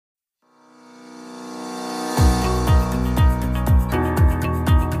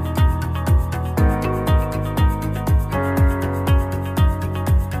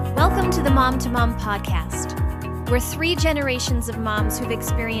Mom to Mom podcast. We're 3 generations of moms who've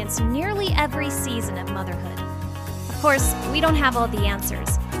experienced nearly every season of motherhood. Of course, we don't have all the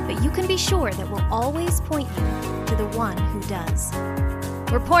answers, but you can be sure that we'll always point you to the one who does.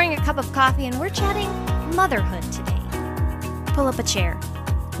 We're pouring a cup of coffee and we're chatting motherhood today. Pull up a chair.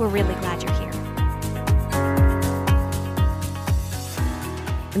 We're really glad you're here.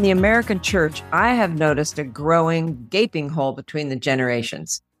 In the American church, I have noticed a growing, gaping hole between the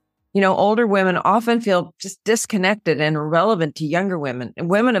generations. Older women often feel just disconnected and irrelevant to younger women. And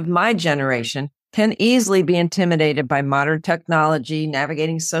women of my generation can easily be intimidated by modern technology,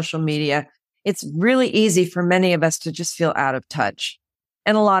 navigating social media. It's really easy for many of us to just feel out of touch.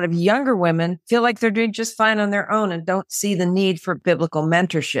 And a lot of younger women feel like they're doing just fine on their own and don't see the need for biblical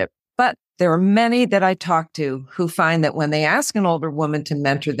mentorship. But there are many that I talk to who find that when they ask an older woman to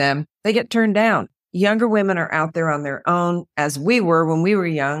mentor them, they get turned down. Younger women are out there on their own, as we were when we were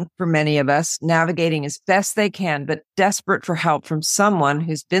young, for many of us, navigating as best they can, but desperate for help from someone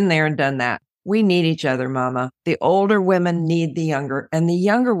who's been there and done that. We need each other, Mama. The older women need the younger, and the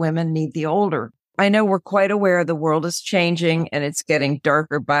younger women need the older. I know we're quite aware the world is changing and it's getting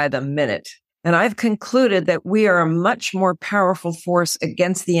darker by the minute. And I've concluded that we are a much more powerful force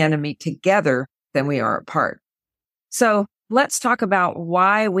against the enemy together than we are apart. So let's talk about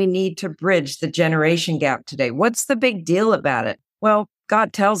why we need to bridge the generation gap today. What's the big deal about it? Well,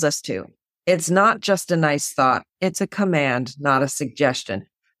 God tells us to. It's not just a nice thought. It's a command, not a suggestion.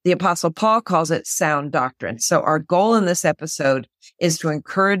 The Apostle Paul calls it sound doctrine. So our goal in this episode is to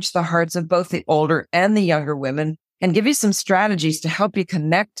encourage the hearts of both the older and the younger women and give you some strategies to help you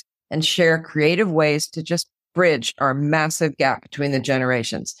connect and share creative ways to just bridge our massive gap between the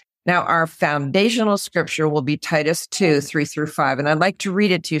generations. Now, our foundational scripture will be Titus 2, 3-5, and I'd like to read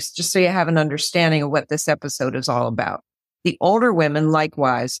it to you just so you have an understanding of what this episode is all about. The older women,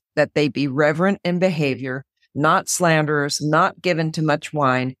 likewise, that they be reverent in behavior, not slanderers, not given to much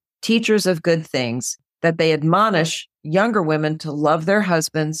wine, teachers of good things, that they admonish younger women to love their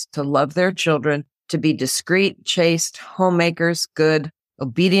husbands, to love their children, to be discreet, chaste, homemakers, good,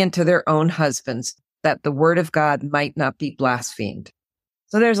 obedient to their own husbands, that the word of God might not be blasphemed.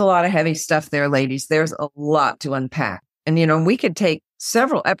 So there's a lot of heavy stuff there, ladies. There's a lot to unpack. And, we could take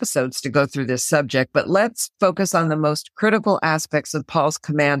several episodes to go through this subject, but let's focus on the most critical aspects of Paul's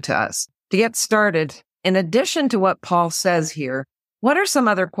command to us. To get started, in addition to what Paul says here, what are some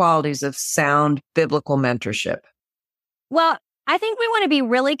other qualities of sound biblical mentorship? Well, I think we want to be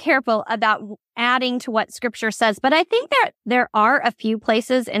really careful about adding to what Scripture says, but I think that there are a few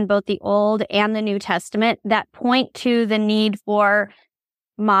places in both the Old and the New Testament that point to the need for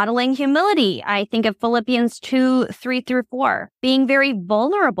modeling humility. I think of Philippians 2, 3-4, being very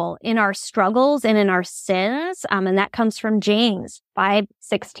vulnerable in our struggles and in our sins, and that comes from James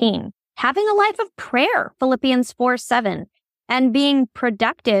 5:16. Having a life of prayer, Philippians 4:7. And being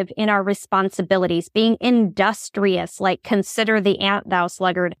productive in our responsibilities, being industrious, like consider the ant, thou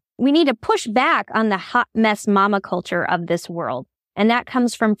sluggard. We need to push back on the hot mess mama culture of this world. And that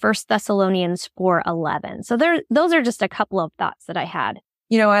comes from 1 Thessalonians 4:11. So those are just a couple of thoughts that I had.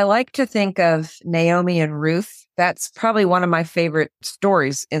 I like to think of Naomi and Ruth. That's probably one of my favorite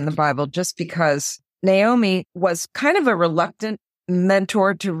stories in the Bible, just because Naomi was kind of a reluctant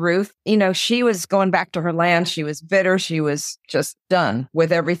mentor to Ruth. She was going back to her land. She was bitter. She was just done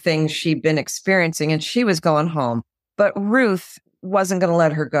with everything she'd been experiencing, and she was going home. But Ruth wasn't going to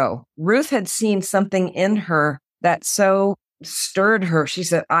let her go. Ruth had seen something in her that so stirred her. She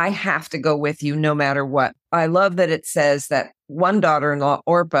said, I have to go with you no matter what. I love that it says that one daughter-in-law,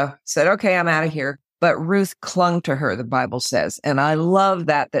 Orpah, said, okay, I'm out of here. But Ruth clung to her, the Bible says. And I love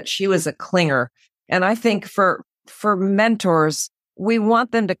that she was a clinger. And I think for mentors, we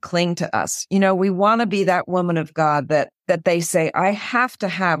want them to cling to us. We want to be that woman of God that they say, I have to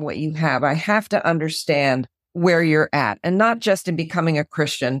have what you have. I have to understand where you're at, and not just in becoming a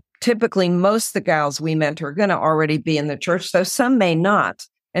Christian. Typically, most of the gals we mentor are going to already be in the church, though some may not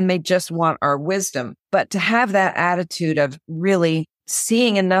and may just want our wisdom. But to have that attitude of really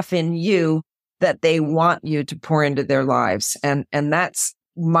seeing enough in you that they want you to pour into their lives. And that's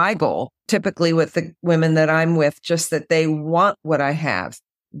my goal, typically with the women that I'm with, just that they want what I have.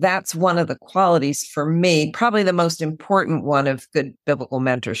 That's one of the qualities for me, probably the most important one of good biblical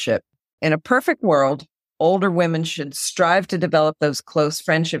mentorship. In a perfect world, older women should strive to develop those close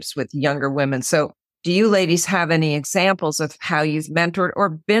friendships with younger women. So do you ladies have any examples of how you've mentored or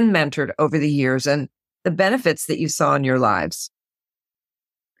been mentored over the years and the benefits that you saw in your lives?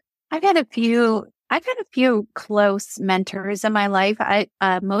 I've had a few close mentors in my life.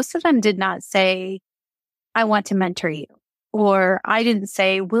 Most of them did not say, I want to mentor you. or I didn't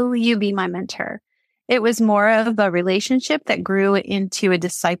say, will you be my mentor? It was more of a relationship that grew into a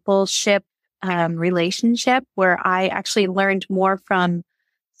discipleship relationship where I actually learned more from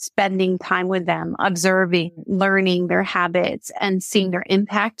spending time with them, observing, learning their habits, and seeing their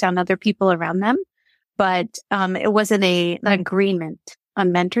impact on other people around them. But it wasn't an agreement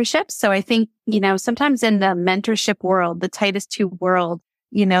on mentorship. So I think, sometimes in the mentorship world, the Titus 2 world,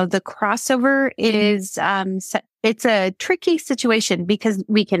 the crossover is, it's a tricky situation because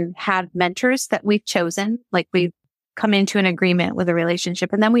we can have mentors that we've chosen, like we've come into an agreement with a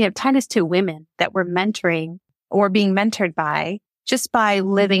relationship. And then we have Titus 2 women that we're mentoring or being mentored by just by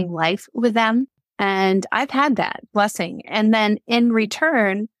living life with them. And I've had that blessing. And then in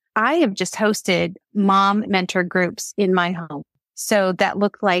return, I have just hosted mom mentor groups in my home. So that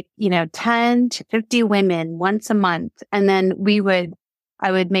looked like, 10 to 50 women once a month. And then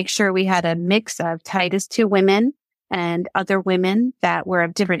I would make sure we had a mix of Titus 2 women and other women that were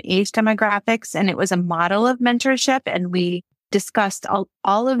of different age demographics. And it was a model of mentorship. And we discussed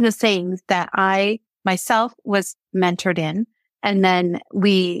all of the things that I myself was mentored in. And then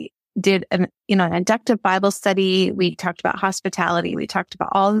we did an inductive Bible study. We talked about hospitality. We talked about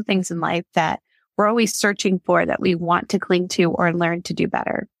all the things in life that we're always searching for that we want to cling to or learn to do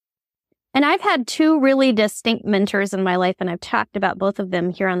better. And I've had two really distinct mentors in my life, and I've talked about both of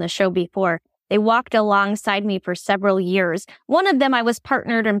them here on the show before. They walked alongside me for several years. One of them I was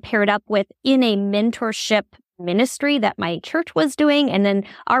partnered and paired up with in a mentorship ministry that my church was doing. And then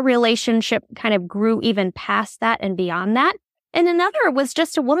our relationship kind of grew even past that and beyond that. And another was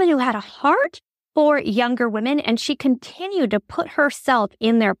just a woman who had a heart for younger women, and she continued to put herself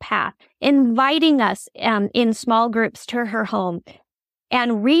in their path, inviting us in small groups to her home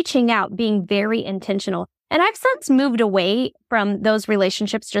and reaching out, being very intentional. And I've since moved away from those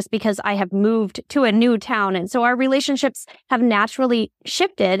relationships just because I have moved to a new town. And so our relationships have naturally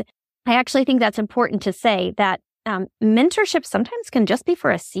shifted. I actually think that's important to say that mentorship sometimes can just be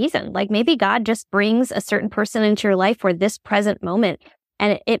for a season. Like maybe God just brings a certain person into your life for this present moment.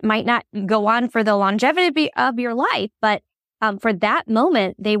 And it might not go on for the longevity of your life, but for that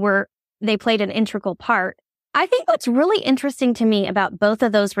moment, they played an integral part. I think what's really interesting to me about both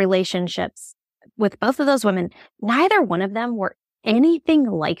of those relationships with both of those women, neither one of them were anything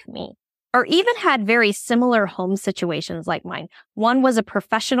like me or even had very similar home situations like mine. One was a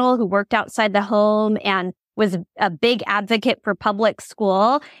professional who worked outside the home and was a big advocate for public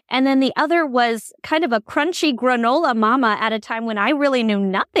school. And then the other was kind of a crunchy granola mama at a time when I really knew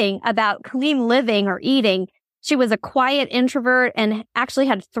nothing about clean living or eating. She was a quiet introvert and actually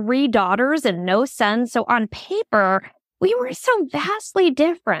had 3 daughters and no sons. So on paper, we were so vastly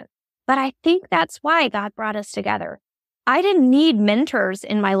different. But I think that's why God brought us together. I didn't need mentors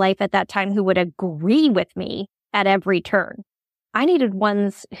in my life at that time who would agree with me at every turn. I needed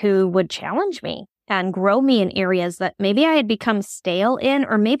ones who would challenge me and grow me in areas that maybe I had become stale in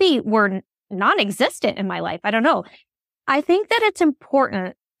or maybe were non-existent in my life. I don't know. I think that it's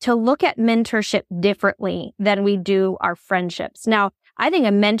important to look at mentorship differently than we do our friendships. Now, I think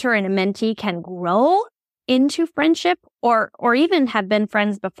a mentor and a mentee can grow into friendship or even have been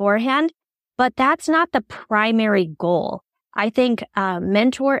friends beforehand, but that's not the primary goal. I think a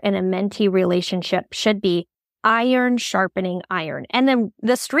mentor and a mentee relationship should be iron sharpening iron. And then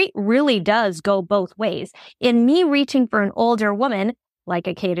the street really does go both ways. In me reaching for an older woman, like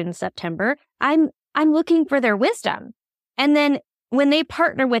a Kate in September, I'm looking for their wisdom. And then when they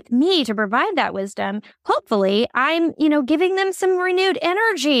partner with me to provide that wisdom, hopefully I'm, giving them some renewed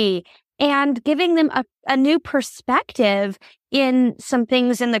energy and giving them a new perspective in some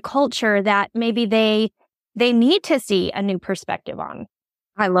things in the culture that maybe they need to see a new perspective on.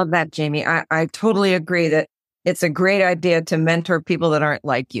 I love that, Jamie. I totally agree that it's a great idea to mentor people that aren't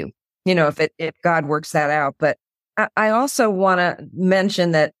like you, if God works that out. But I also want to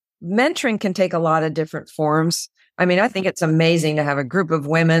mention that mentoring can take a lot of different forms. I mean, I think it's amazing to have a group of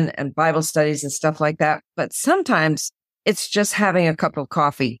women and Bible studies and stuff like that. But sometimes it's just having a cup of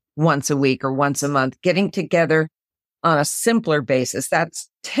coffee once a week or once a month, getting together on a simpler basis. That's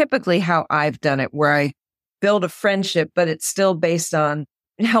typically how I've done it, where I build a friendship, but it's still based on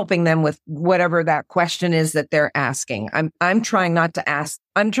helping them with whatever that question is that they're asking. I'm trying not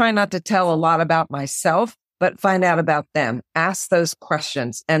to tell a lot about myself, but find out about them, ask those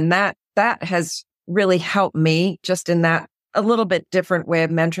questions. And that has really helped me just in that a little bit different way of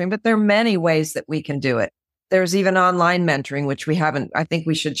mentoring, but there are many ways that we can do it. There's even online mentoring, which I think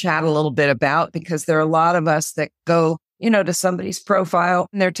we should chat a little bit about, because there are a lot of us that go, to somebody's profile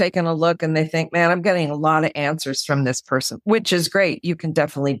and they're taking a look and they think, man, I'm getting a lot of answers from this person, which is great. You can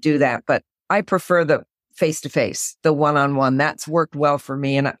definitely do that. But I prefer the face-to-face, the one-on-one. That's worked well for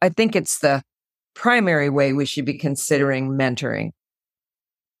me. And I think it's the primary way we should be considering mentoring.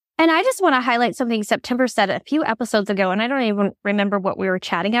 And I just want to highlight something September said a few episodes ago, and I don't even remember what we were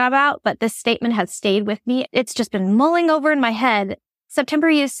chatting about, but this statement has stayed with me. It's just been mulling over in my head. September,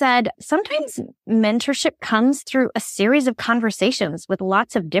 you said, sometimes mentorship comes through a series of conversations with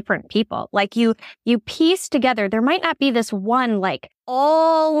lots of different people. Like you piece together, there might not be this one like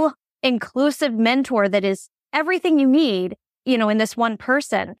all-inclusive mentor that is everything you need, in this one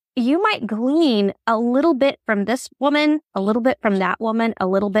person. You might glean a little bit from this woman, a little bit from that woman, a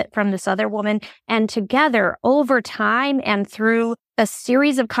little bit from this other woman. And together over time and through a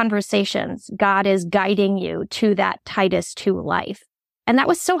series of conversations, God is guiding you to that Titus 2 life. And that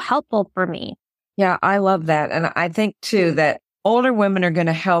was so helpful for me. Yeah, I love that. And I think too that older women are going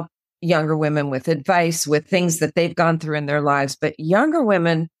to help younger women with advice, with things that they've gone through in their lives. But younger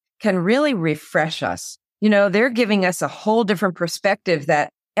women can really refresh us. They're giving us a whole different perspective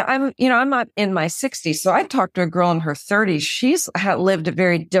that I'm not in my 60s. So I talked to a girl in her 30s. She's lived a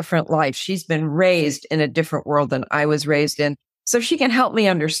very different life. She's been raised in a different world than I was raised in. So she can help me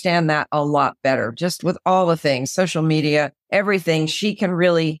understand that a lot better, just with all the things, social media, everything. She can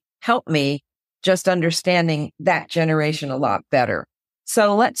really help me just understanding that generation a lot better.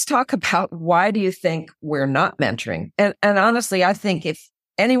 So let's talk about, why do you think we're not mentoring? And honestly, I think if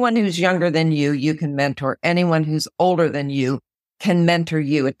anyone who's younger than you can mentor. Anyone who's older than you can mentor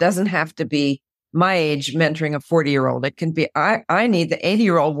you. It doesn't have to be my age mentoring a 40-year-old. It can be, I need the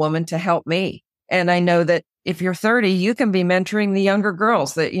 80-year-old woman to help me. And I know that if you're 30, you can be mentoring the younger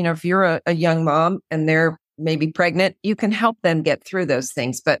girls that, if you're a young mom and they're maybe pregnant, you can help them get through those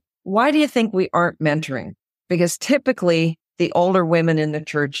things. But why do you think we aren't mentoring? Because typically the older women in the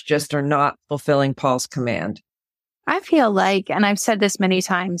church just are not fulfilling Paul's command. I feel like, and I've said this many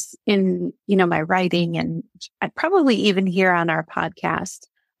times in, my writing, and I probably even here on our podcast,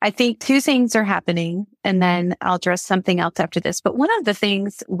 I think two things are happening, and then I'll address something else after this. But one of the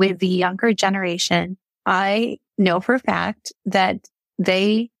things with the younger generation, I know for a fact that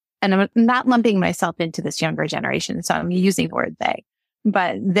they, and I'm not lumping myself into this younger generation, so I'm using the word they,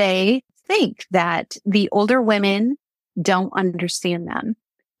 but they think that the older women don't understand them.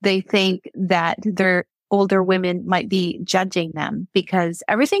 They think that their older women might be judging them because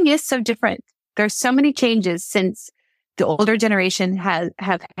everything is so different. There's so many changes since the older generation have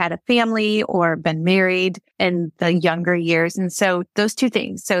had a family or been married in the younger years. And so those two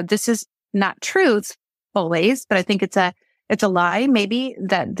things. So this is not truth always, but I think it's a lie maybe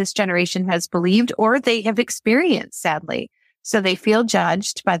that this generation has believed or they have experienced, sadly. So they feel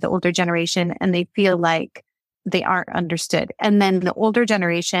judged by the older generation and they feel like they aren't understood. And then the older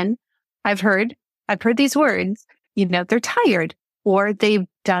generation, I've heard these words, they're tired or they've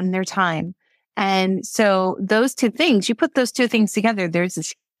done their time. And so those two things, you put those two things together, there's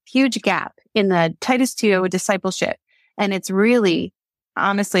this huge gap in the Titus 2 discipleship. And it's really,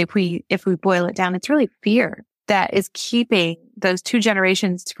 honestly, if we boil it down, it's really fear that is keeping those two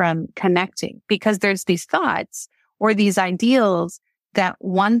generations from connecting, because there's these thoughts or these ideals that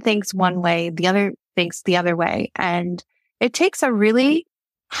one thinks one way, the other thinks the other way. And it takes a really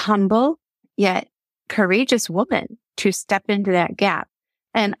humble yet courageous woman to step into that gap.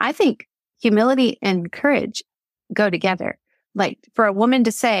 And I think humility and courage go together. Like for a woman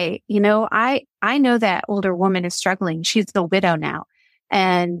to say, I know that older woman is struggling. She's a widow now.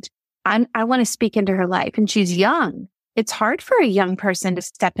 And I want to speak into her life and she's young. It's hard for a young person to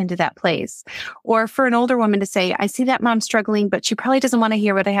step into that place. Or for an older woman to say, I see that mom's struggling, but she probably doesn't want to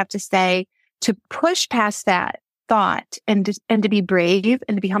hear what I have to say, to push past that thought and to be brave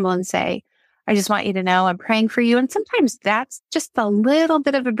and to be humble and say, I just want you to know I'm praying for you. And sometimes that's just a little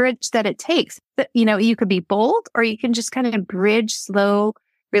bit of a bridge that it takes. That, you could be bold or you can just kind of bridge slow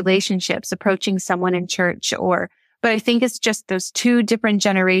relationships, approaching someone in church but I think it's just those two different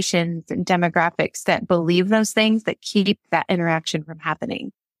generations and demographics that believe those things that keep that interaction from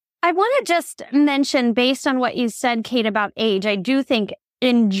happening. I want to just mention, based on what you said, Kate, about age, I do think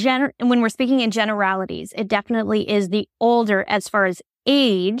when we're speaking in generalities, it definitely is the older, as far as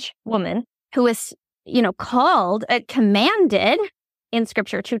age, woman who is, called, commanded in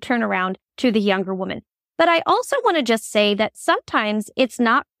scripture to turn around to the younger woman. But I also want to just say that sometimes it's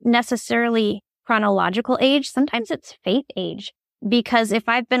not necessarily chronological age. Sometimes it's faith age. Because if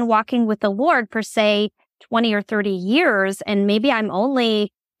I've been walking with the Lord for, say, 20 or 30 years, and maybe I'm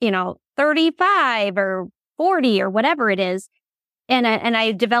only, 35 or 40 or whatever it is, and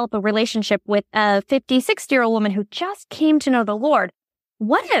I develop a relationship with a 50, 60-year-old woman who just came to know the Lord,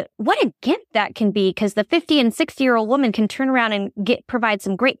 what a gift that can be, because the 50 and 60-year-old woman can turn around and provide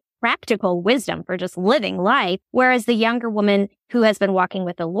some great practical wisdom for just living life. Whereas the younger woman who has been walking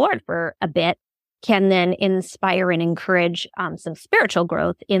with the Lord for a bit can then inspire and encourage some spiritual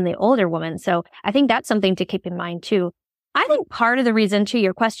growth in the older woman. So I think that's something to keep in mind too. I think part of the reason, to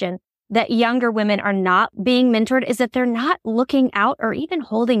your question, that younger women are not being mentored is that they're not looking out or even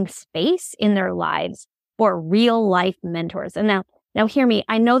holding space in their lives for real life mentors. And now hear me.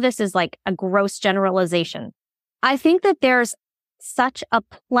 I know this is like a gross generalization. I think that there's such a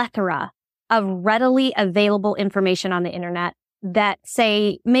plethora of readily available information on the internet that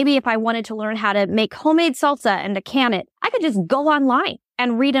say, maybe if I wanted to learn how to make homemade salsa and to can it, I could just go online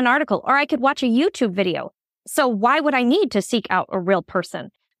and read an article, or I could watch a YouTube video. So why would I need to seek out a real person?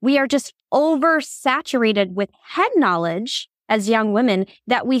 We are just oversaturated with head knowledge as young women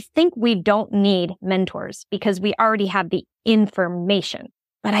that we think we don't need mentors because we already have the information.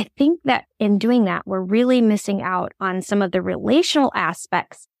 But I think that in doing that, we're really missing out on some of the relational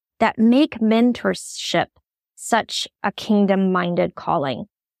aspects that make mentorship such a kingdom-minded calling.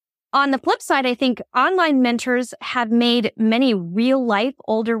 On the flip side, I think online mentors have made many real-life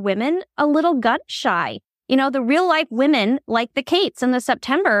older women a little gun-shy. You know, the real-life women like the Kates and the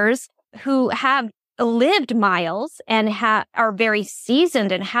Septembers who have lived miles and are very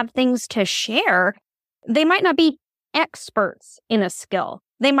seasoned and have things to share, they might not be experts in a skill.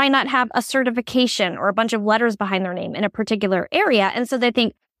 They might not have a certification or a bunch of letters behind their name in a particular area. And so they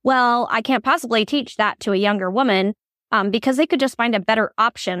think, well, I can't possibly teach that to a younger woman because they could just find a better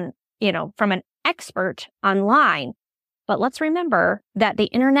option, from an expert online. But let's remember that the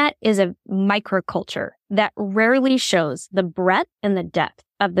internet is a microculture that rarely shows the breadth and the depth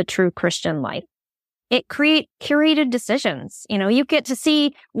of the true Christian life. It creates curated decisions. You get to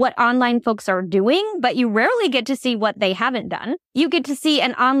see what online folks are doing, but you rarely get to see what they haven't done. You get to see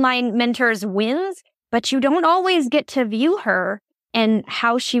an online mentor's wins, but you don't always get to view her and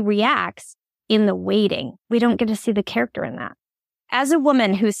how she reacts in the waiting. We don't get to see the character in that. As a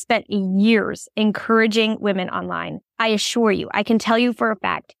woman who's spent years encouraging women online, I assure you, I can tell you for a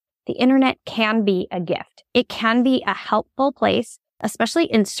fact, the internet can be a gift. It can be a helpful place, especially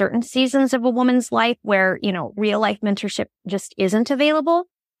in certain seasons of a woman's life where, real life mentorship just isn't available.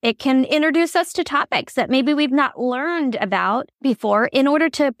 It can introduce us to topics that maybe we've not learned about before in order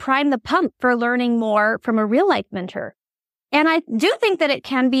to prime the pump for learning more from a real life mentor. And I do think that it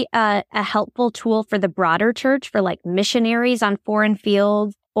can be a helpful tool for the broader church, for like missionaries on foreign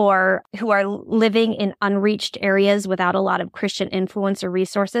fields or who are living in unreached areas without a lot of Christian influence or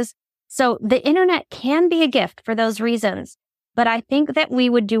resources. So the internet can be a gift for those reasons. But I think that we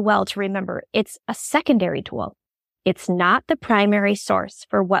would do well to remember it's a secondary tool. It's not the primary source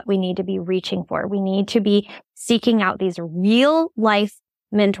for what we need to be reaching for. We need to be seeking out these real life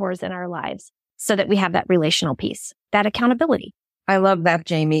mentors in our lives so that we have that relational piece, that accountability. I love that,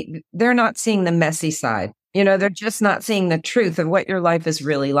 Jamie. They're not seeing the messy side. They're just not seeing the truth of what your life is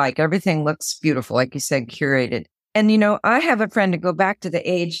really like. Everything looks beautiful, like you said, curated. And, I have a friend, to go back to the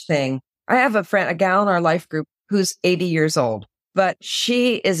age thing. I have a friend, a gal in our life group who's 80 years old, but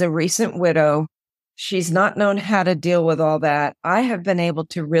she is a recent widow. She's not known how to deal with all that. I have been able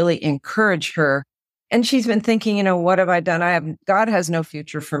to really encourage her. And she's been thinking, what have I done? God has no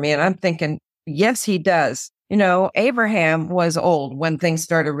future for me. And I'm thinking, yes, he does. Abraham was old when things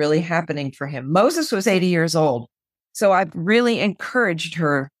started really happening for him. Moses was 80 years old. So I've really encouraged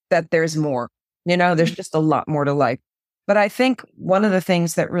her that there's more. There's just a lot more to life. But I think one of the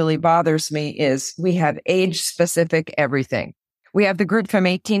things that really bothers me is we have age-specific everything. We have the group from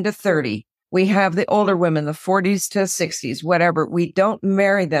 18 to 30. We have the older women, the 40s to 60s, whatever. We don't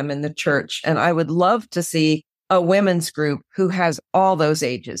marry them in the church. And I would love to see a women's group who has all those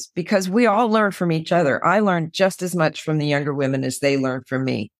ages, because we all learn from each other. I learned just as much from the younger women as they learned from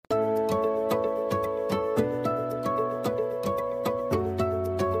me.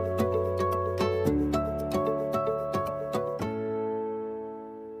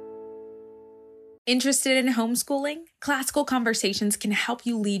 Interested in homeschooling? Classical Conversations can help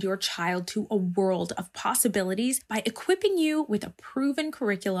you lead your child to a world of possibilities by equipping you with a proven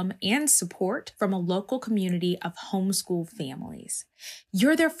curriculum and support from a local community of homeschool families.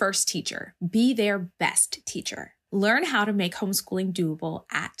 You're their first teacher. Be their best teacher. Learn how to make homeschooling doable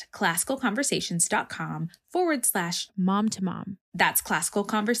at classicalconversations.com/mom-to-mom. That's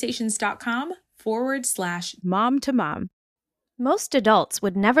classicalconversations.com/mom-to-mom. Most adults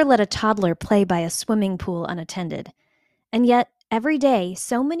would never let a toddler play by a swimming pool unattended. And yet, every day,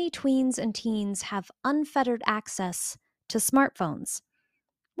 so many tweens and teens have unfettered access to smartphones.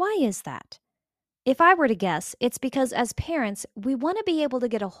 Why is that? If I were to guess, it's because as parents, we want to be able to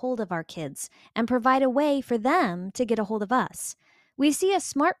get a hold of our kids and provide a way for them to get a hold of us. We see a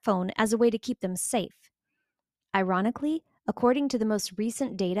smartphone as a way to keep them safe. Ironically, according to the most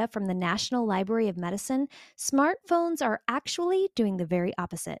recent data from the National Library of Medicine, smartphones are actually doing the very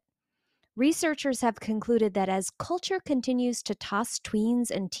opposite. Researchers have concluded that as culture continues to toss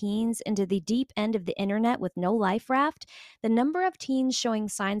tweens and teens into the deep end of the internet with no life raft, the number of teens showing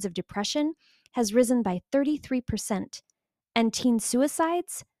signs of depression has risen by 33%, and teen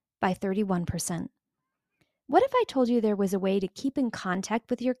suicides by 31%. What if I told you there was a way to keep in contact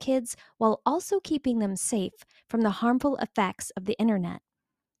with your kids while also keeping them safe from the harmful effects of the internet?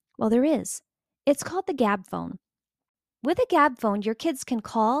 Well, there is. It's called the Gab phone. With a Gab phone, your kids can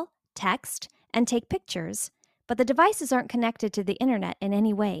call, text, and take pictures, but the devices aren't connected to the internet in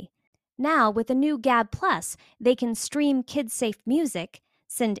any way. Now, with the new Gab Plus, they can stream kid-safe music,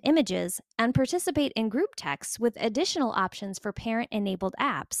 send images, and participate in group texts with additional options for parent-enabled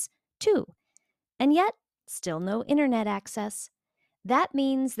apps, too. And yet, still no internet access. That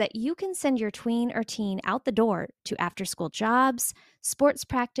means that you can send your tween or teen out the door to after-school jobs, sports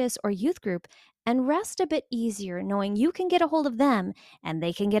practice, or youth group and rest a bit easier knowing you can get a hold of them and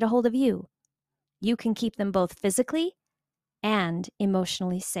they can get a hold of you. You can keep them both physically and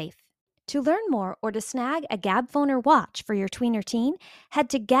emotionally safe. To learn more or to snag a Gab phone or watch for your tween or teen, head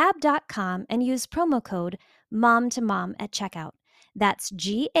to gab.com and use promo code MOM2MOM at checkout. That's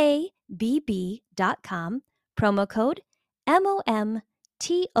GABB.com, promo code MOMTOMOM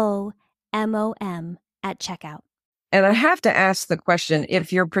at checkout. And I have to ask the question,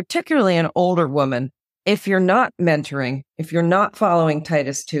 if you're particularly an older woman, if you're not mentoring, if you're not following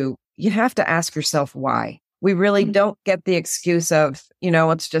Titus 2, you have to ask yourself why. We really don't get the excuse of,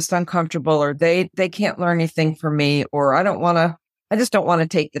 it's just uncomfortable, or they can't learn anything from me, or I just don't want to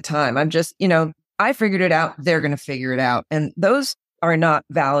take the time. I'm just, I figured it out. They're going to figure it out. And those are not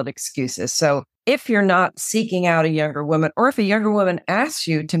valid excuses. So if you're not seeking out a younger woman, or if a younger woman asks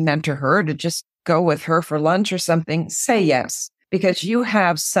you to mentor her, to just go with her for lunch or something, say yes, because you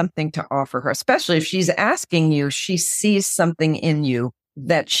have something to offer her, especially if she's asking you, she sees something in you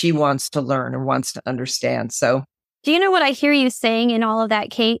that she wants to learn or wants to understand. So, do you know what I hear you saying in all of that,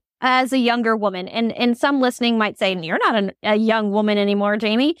 Kate? As a younger woman, and some listening might say, you're not a young woman anymore,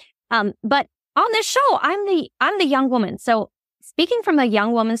 Jamie. But on this show, I'm the young woman. So speaking from a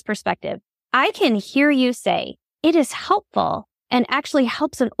young woman's perspective, I can hear you say it is helpful and actually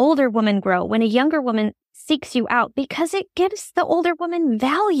helps an older woman grow when a younger woman seeks you out, because it gives the older woman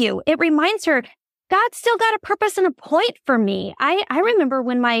value. It reminds her, God still got a purpose and a point for me. I remember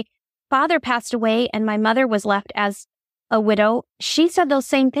when my father passed away and my mother was left as a widow, she said those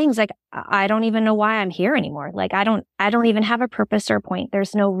same things. Like, I don't even know why I'm here anymore. Like, I don't even have a purpose or a point.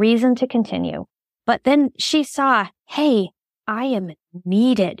 There's no reason to continue. But then she saw, hey, I am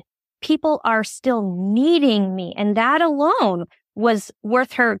needed. People are still needing me. And that alone was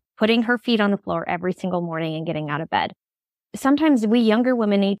worth her putting her feet on the floor every single morning and getting out of bed. Sometimes we younger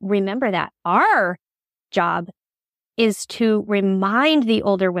women need to remember that our job is to remind the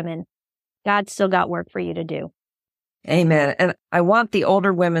older women, God's still got work for you to do. Amen. And I want the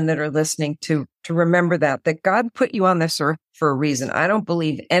older women that are listening to remember that God put you on this earth for a reason. I don't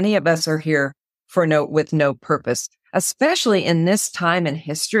believe any of us are here with no purpose, especially in this time in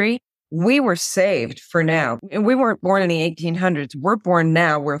history. We were saved for now. And we weren't born in the 1800s. We're born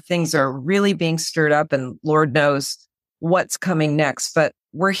now where things are really being stirred up and Lord knows what's coming next. But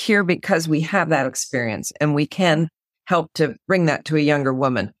we're here because we have that experience and we can help to bring that to a younger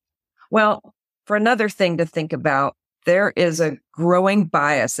woman. Well, for another thing to think about, there is a growing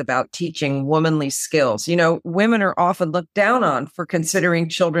bias about teaching womanly skills. Women are often looked down on for considering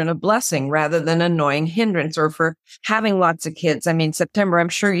children a blessing rather than an annoying hindrance, or for having lots of kids. I mean, September, I'm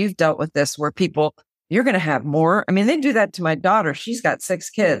sure you've dealt with this where people, you're going to have more. I mean, they do that to my daughter. She's got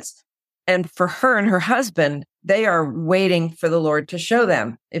 6 kids. And for her and her husband, they are waiting for the Lord to show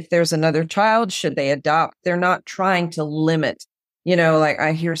them if there's another child, should they adopt? They're not trying to limit. Like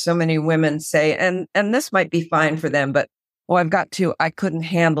I hear so many women say, and this might be fine for them, but, I couldn't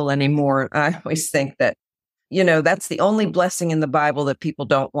handle anymore. I always think that, that's the only blessing in the Bible that people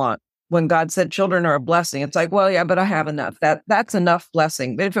don't want. When God said children are a blessing, it's like, well, yeah, but I have enough. That's enough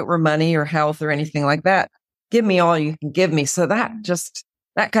blessing. But if it were money or health or anything like that, give me all you can give me. So that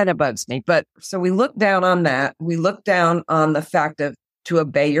kind of bugs me. But so we look down on that. We look down on the fact of to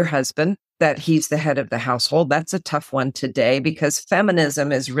obey your husband, that he's the head of the household. That's a tough one today because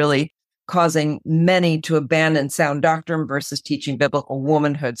feminism is really causing many to abandon sound doctrine versus teaching biblical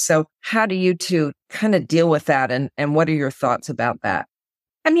womanhood. So how do you two kind of deal with that? And what are your thoughts about that?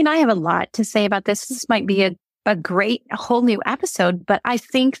 I mean, I have a lot to say about this. This might be a great whole new episode. But I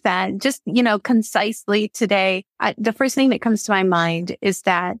think that just, concisely today, the first thing that comes to my mind is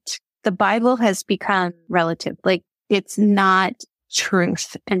that the Bible has become relative. Like, it's not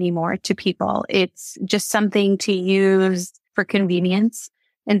truth anymore to people. It's just something to use for convenience.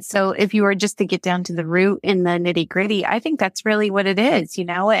 And so if you were just to get down to the root in the nitty gritty, I think that's really what it is,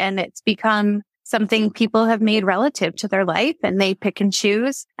 and it's become something people have made relative to their life and they pick and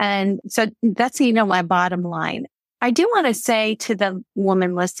choose. And so that's, my bottom line. I do want to say to the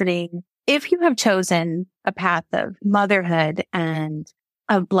woman listening, if you have chosen a path of motherhood and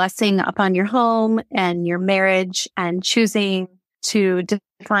a blessing upon your home and your marriage and choosing to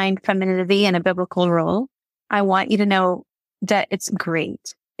define femininity in a biblical role, I want you to know that it's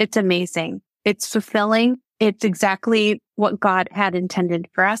great. It's amazing. It's fulfilling. It's exactly what God had intended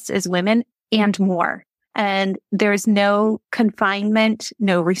for us as women and more. And there's no confinement,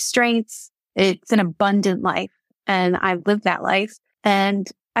 no restraints. It's an abundant life. And I've lived that life, and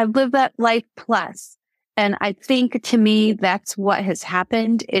I've lived that life plus. And I think to me, that's what has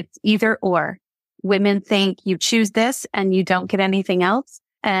happened. It's either or. Women think you choose this and you don't get anything else,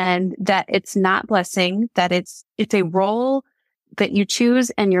 and that it's not blessing, that it's a role that you choose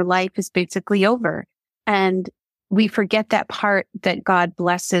and your life is basically over. And we forget that part that God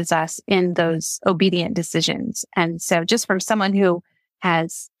blesses us in those obedient decisions. And so just from someone who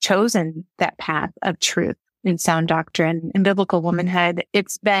has chosen that path of truth and sound doctrine and biblical womanhood,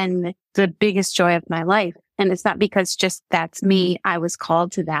 it's been the biggest joy of my life. And it's not because just that's me. I was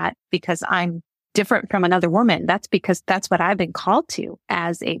called to that because I'm different from another woman. That's because that's what I've been called to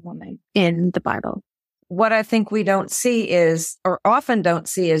as a woman in the Bible. What I think we don't see is, or often don't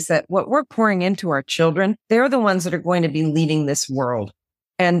see, is that what we're pouring into our children, they're the ones that are going to be leading this world.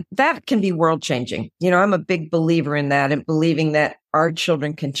 And that can be world changing. I'm a big believer in that and believing that our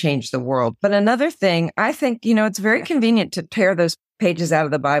children can change the world. But another thing, I think, it's very convenient to tear those pages out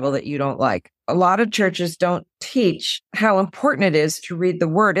of the Bible that you don't like. A lot of churches don't teach how important it is to read the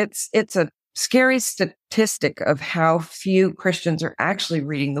word. It's a scary statistic of how few Christians are actually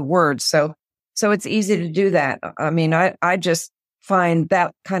reading the word. So it's easy to do that. I mean, I just find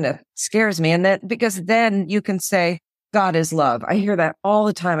that kind of scares me. And that because then you can say, God is love. I hear that all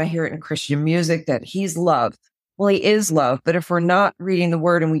the time. I hear it in Christian music that he's love. Well, he is love. But if we're not reading the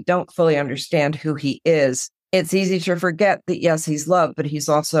word and we don't fully understand who he is, it's easy to forget that, yes, he's love, but he's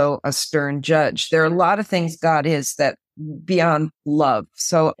also a stern judge. There are a lot of things God is that beyond love.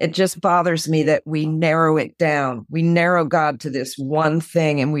 So it just bothers me that we narrow it down. We narrow God to this one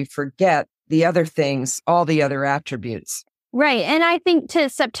thing and we forget the other things, all the other attributes. Right. And I think to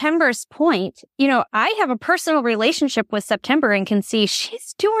September's point, I have a personal relationship with September and can see she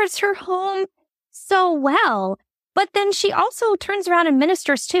stewards her home so well. But then she also turns around and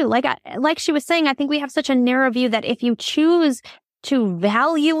ministers too. Like she was saying, I think we have such a narrow view that if you choose to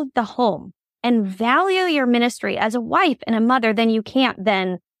value the home and value your ministry as a wife and a mother, then you can't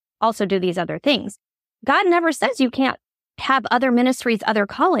then also do these other things. God never says you can't have other ministries, other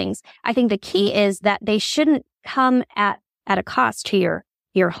callings. I think the key is that they shouldn't come at a cost to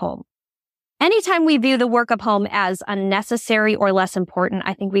your home. Anytime we view the work of home as unnecessary or less important,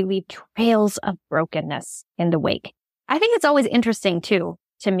 I think we leave trails of brokenness in the wake. I think it's always interesting too,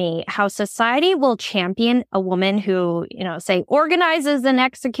 to me, how society will champion a woman who, say, organizes and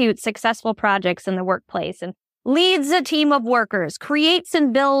executes successful projects in the workplace and leads a team of workers, creates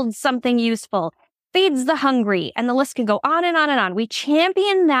and builds something useful, feeds the hungry, and the list can go on and on and on. We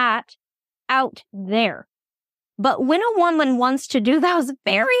champion that out there. But when a woman wants to do those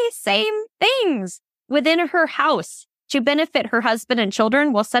very same things within her house to benefit her husband and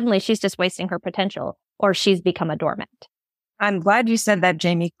children, well, suddenly she's just wasting her potential or she's become a doormat. I'm glad you said that,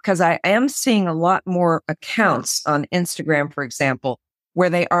 Jamie, because I am seeing a lot more accounts on Instagram, for example,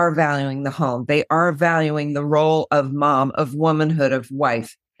 where they are valuing the home. They are valuing the role of mom, of womanhood, of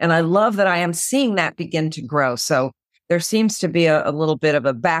wife. And I love that I am seeing that begin to grow. So there seems to be a little bit of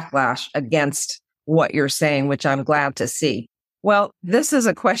a backlash against what you're saying, which I'm glad to see. Well, this is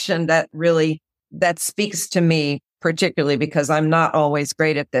a question that speaks to me particularly because I'm not always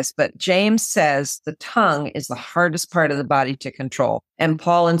great at this. But James says the tongue is the hardest part of the body to control. And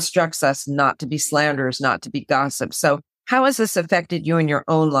Paul instructs us not to be slanderers, not to be gossips. So how has this affected you in your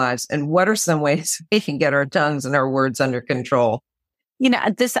own lives? And what are some ways we can get our tongues and our words under control?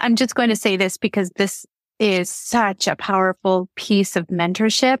 I'm just going to say this because this is such a powerful piece of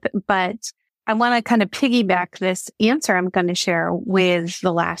mentorship, but I want to kind of piggyback this answer I'm going to share with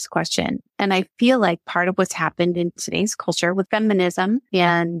the last question. And I feel like part of what's happened in today's culture with feminism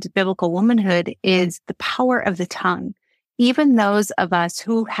and biblical womanhood is the power of the tongue. even those of us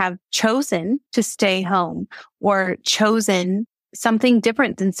who have chosen to stay home or chosen something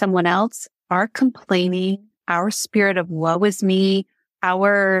different than someone else, our complaining, our spirit of woe is me,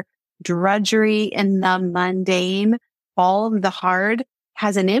 our drudgery and the mundane, all of the hard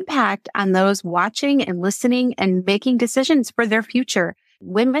has an impact on those watching and listening and making decisions for their future.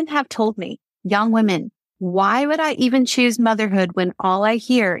 Women have told me, young women, why would I even choose motherhood when all I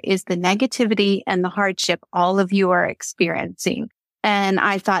hear is the negativity and the hardship all of you are experiencing? And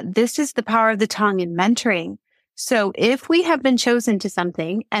I thought, this is the power of the tongue in mentoring. So if we have been chosen to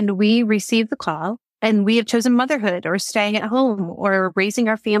something and we receive the call and we have chosen motherhood or staying at home or raising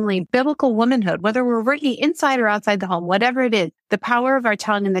our family, biblical womanhood, whether we're working inside or outside the home, whatever it is, the power of our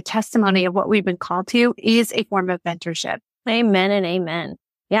tongue and the testimony of what we've been called to is a form of mentorship. Amen and amen.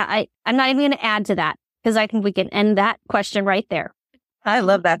 Yeah, I'm not even going to add to that because I think we can end that question right there. I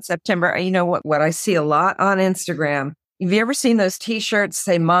love that, September. You know what I see a lot on Instagram. Have you ever seen those t-shirts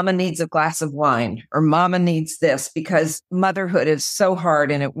say mama needs a glass of wine or mama needs this because motherhood is so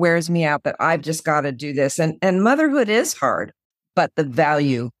hard and it wears me out that I've just got to do this. And motherhood is hard, but the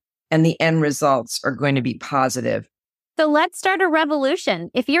value and the end results are going to be positive. So let's start a revolution.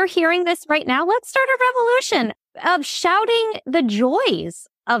 If you're hearing this right now, let's start a revolution of shouting the joys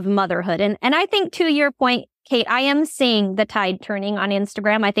of motherhood. And I think to your point, Kate, I am seeing the tide turning on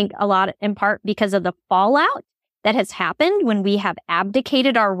Instagram. I think a lot in part because of the fallout that has happened when we have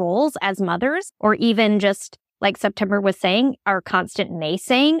abdicated our roles as mothers, or even just like September was saying, our constant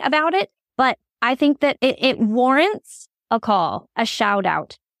naysaying about it. But I think that it warrants a call, a shout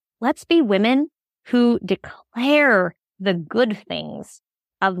out. Let's be women who declare the good things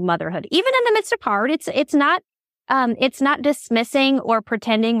of motherhood, even in the midst of hard. It's not dismissing or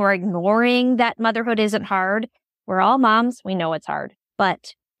pretending or ignoring that motherhood isn't hard. We're all moms. We know it's hard,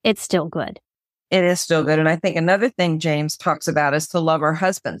 but it's still good. It is still good. And I think another thing James talks about is to love our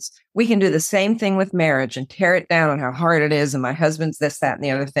husbands. We can do the same thing with marriage and tear it down on how hard it is. And my husband's this, that, and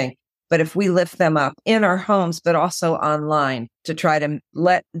the other thing. But if we lift them up in our homes, but also online to try to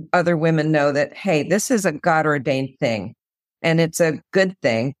let other women know that, hey, this is a God-ordained thing and it's a good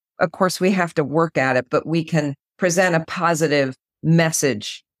thing. Of course, we have to work at it, but we can present a positive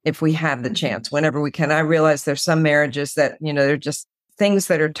message if we have the chance, whenever we can. I realize there's some marriages that, they're just things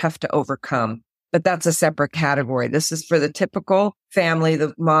that are tough to overcome. But that's a separate category. This is for the typical family,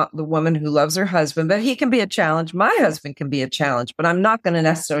 the woman who loves her husband, but he can be a challenge. My husband can be a challenge, but I'm not going to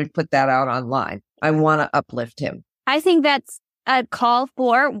necessarily put that out online. I want to uplift him. I think that's a call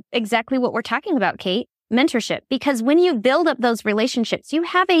for exactly what we're talking about, Kate, mentorship. Because when you build up those relationships, you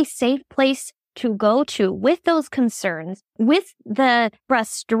have a safe place to go to with those concerns, with the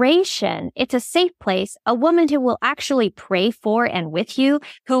frustration. It's a safe place, a woman who will actually pray for and with you,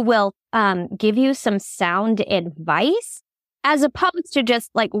 who will give you some sound advice, as opposed to just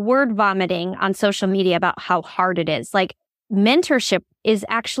like word vomiting on social media about how hard it is. Like mentorship is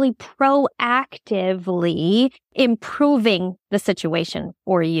actually proactively improving the situation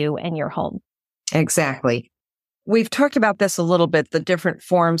for you and your home. Exactly. We've talked about this a little bit, the different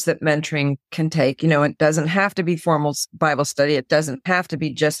forms that mentoring can take. It doesn't have to be formal Bible study. It doesn't have to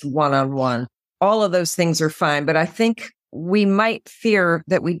be just one-on-one. All of those things are fine. But I think we might fear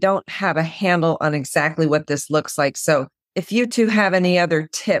that we don't have a handle on exactly what this looks like. So if you two have any other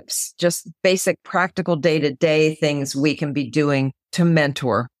tips, just basic practical day-to-day things we can be doing to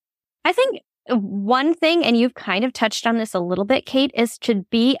mentor. I think one thing, and you've kind of touched on this a little bit, Kate, is to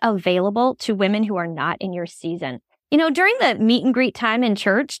be available to women who are not in your season. During the meet and greet time in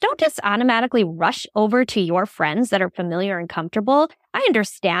church, don't just automatically rush over to your friends that are familiar and comfortable. I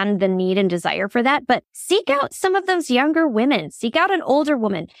understand the need and desire for that, but seek out some of those younger women. Seek out an older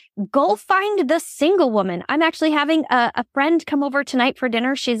woman. Go find the single woman. I'm actually having a friend come over tonight for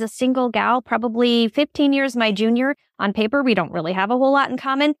dinner. She's a single gal, probably 15 years my junior. On paper, we don't really have a whole lot in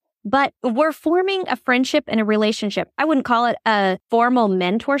common. But we're forming a friendship and a relationship. I wouldn't call it a formal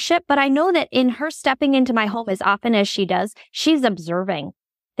mentorship, but I know that in her stepping into my home as often as she does, she's observing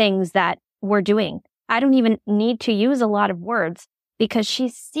things that we're doing. I don't even need to use a lot of words because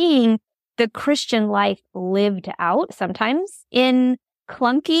she's seeing the Christian life lived out, sometimes in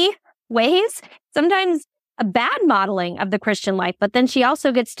clunky ways, sometimes a bad modeling of the Christian life, but then she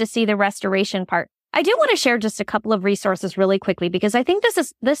also gets to see the restoration part. I do want to share just a couple of resources really quickly because I think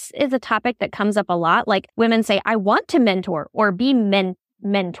this is a topic that comes up a lot. Like women say, I want to mentor or be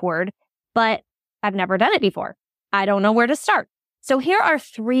mentored, but I've never done it before. I don't know where to start. So here are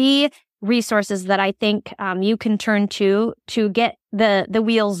 3 resources that I think you can turn to get the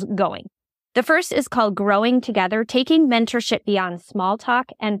wheels going. The first is called Growing Together, Taking Mentorship Beyond Small Talk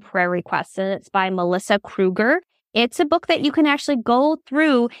and Prayer Requests. And it's by Melissa Kruger. It's a book that you can actually go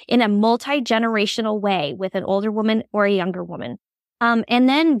through in a multi-generational way with an older woman or a younger woman. And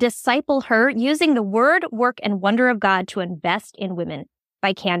then disciple her using the word, work, and wonder of God to invest in women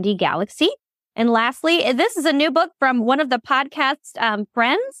by Candy Galaxy. And lastly, this is a new book from one of the podcast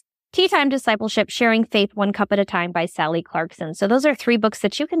friends, Tea Time Discipleship, Sharing Faith One Cup at a Time by Sally Clarkson. So those are 3 books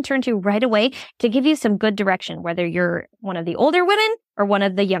that you can turn to right away to give you some good direction, whether you're one of the older women or one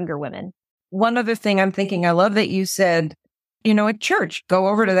of the younger women. One other thing I'm thinking, I love that you said, at church, go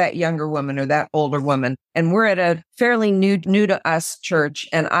over to that younger woman or that older woman. And we're at a fairly new to us church.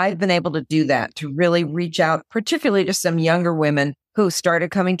 And I've been able to do that, to really reach out, particularly to some younger women who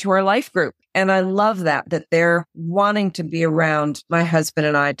started coming to our life group. And I love that they're wanting to be around my husband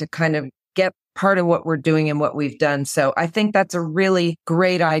and I to kind of get part of what we're doing and what we've done. So I think that's a really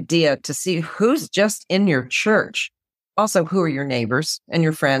great idea to see who's just in your church. Also, who are your neighbors and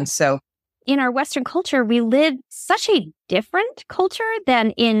your friends. So in our Western culture, we live such a different culture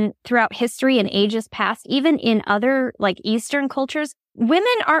than throughout history and ages past. Even in other Eastern cultures, women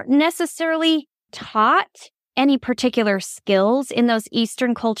aren't necessarily taught any particular skills in those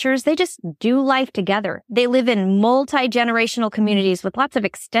Eastern cultures. They just do life together. They live in multi-generational communities with lots of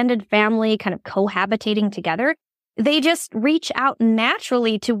extended family kind of cohabitating together. They just reach out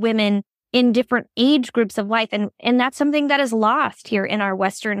naturally to women in different age groups of life. And that's something that is lost here in our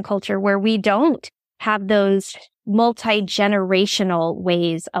Western culture, where we don't have those multi-generational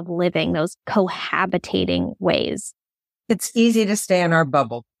ways of living, those cohabitating ways. It's easy to stay in our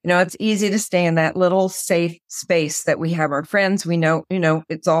bubble. It's easy to stay in that little safe space that we have our friends. We know,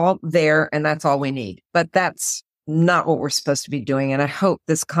 it's all there and that's all we need. But that's not what we're supposed to be doing. And I hope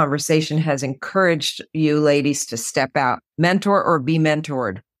this conversation has encouraged you ladies to step out, mentor or be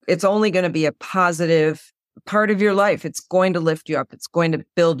mentored. It's only going to be a positive part of your life. It's going to lift you up. It's going to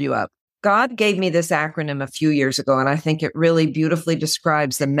build you up. God gave me this acronym a few years ago, and I think it really beautifully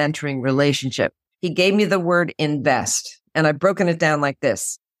describes the mentoring relationship. He gave me the word invest, and I've broken it down like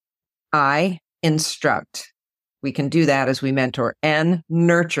this. I, instruct. We can do that as we mentor. N,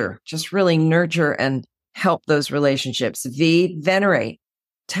 nurture. Just really nurture and help those relationships. V, venerate.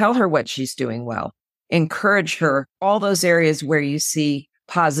 Tell her what she's doing well. Encourage her. All those areas where you see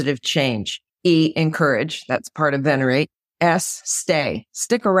positive change. E, encourage. That's part of venerate. S, stay.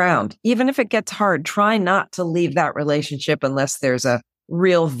 Stick around. Even if it gets hard, try not to leave that relationship unless there's a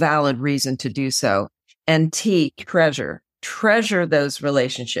real valid reason to do so. And T, treasure. Treasure those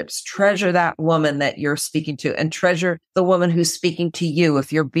relationships. Treasure that woman that you're speaking to, and treasure the woman who's speaking to you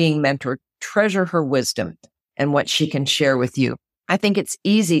if you're being mentored. Treasure her wisdom and what she can share with you. I think it's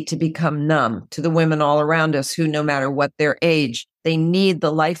easy to become numb to the women all around us who, no matter what their age, they need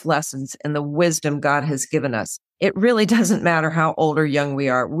the life lessons and the wisdom God has given us. It really doesn't matter how old or young we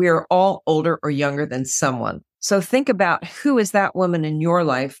are. We are all older or younger than someone. So think about, who is that woman in your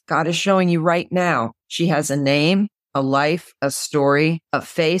life God is showing you right now? She has a name, a life, a story, a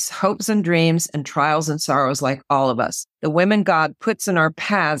face, hopes and dreams, and trials and sorrows like all of us. The women God puts in our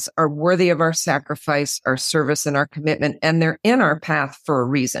paths are worthy of our sacrifice, our service, and our commitment, and they're in our path for a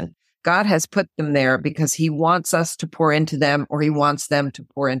reason. God has put them there because he wants us to pour into them, or he wants them to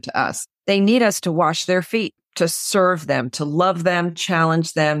pour into us. They need us to wash their feet, to serve them, to love them,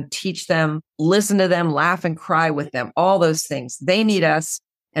 challenge them, teach them, listen to them, laugh and cry with them, all those things. They need us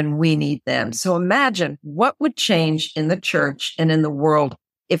and we need them. So imagine what would change in the church and in the world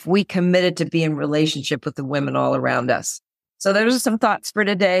if we committed to be in relationship with the women all around us. So those are some thoughts for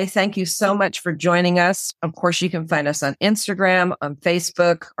today. Thank you so much for joining us. Of course, you can find us on Instagram, on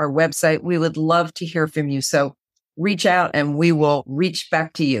Facebook, our website. We would love to hear from you. So reach out and we will reach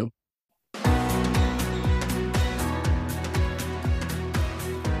back to you.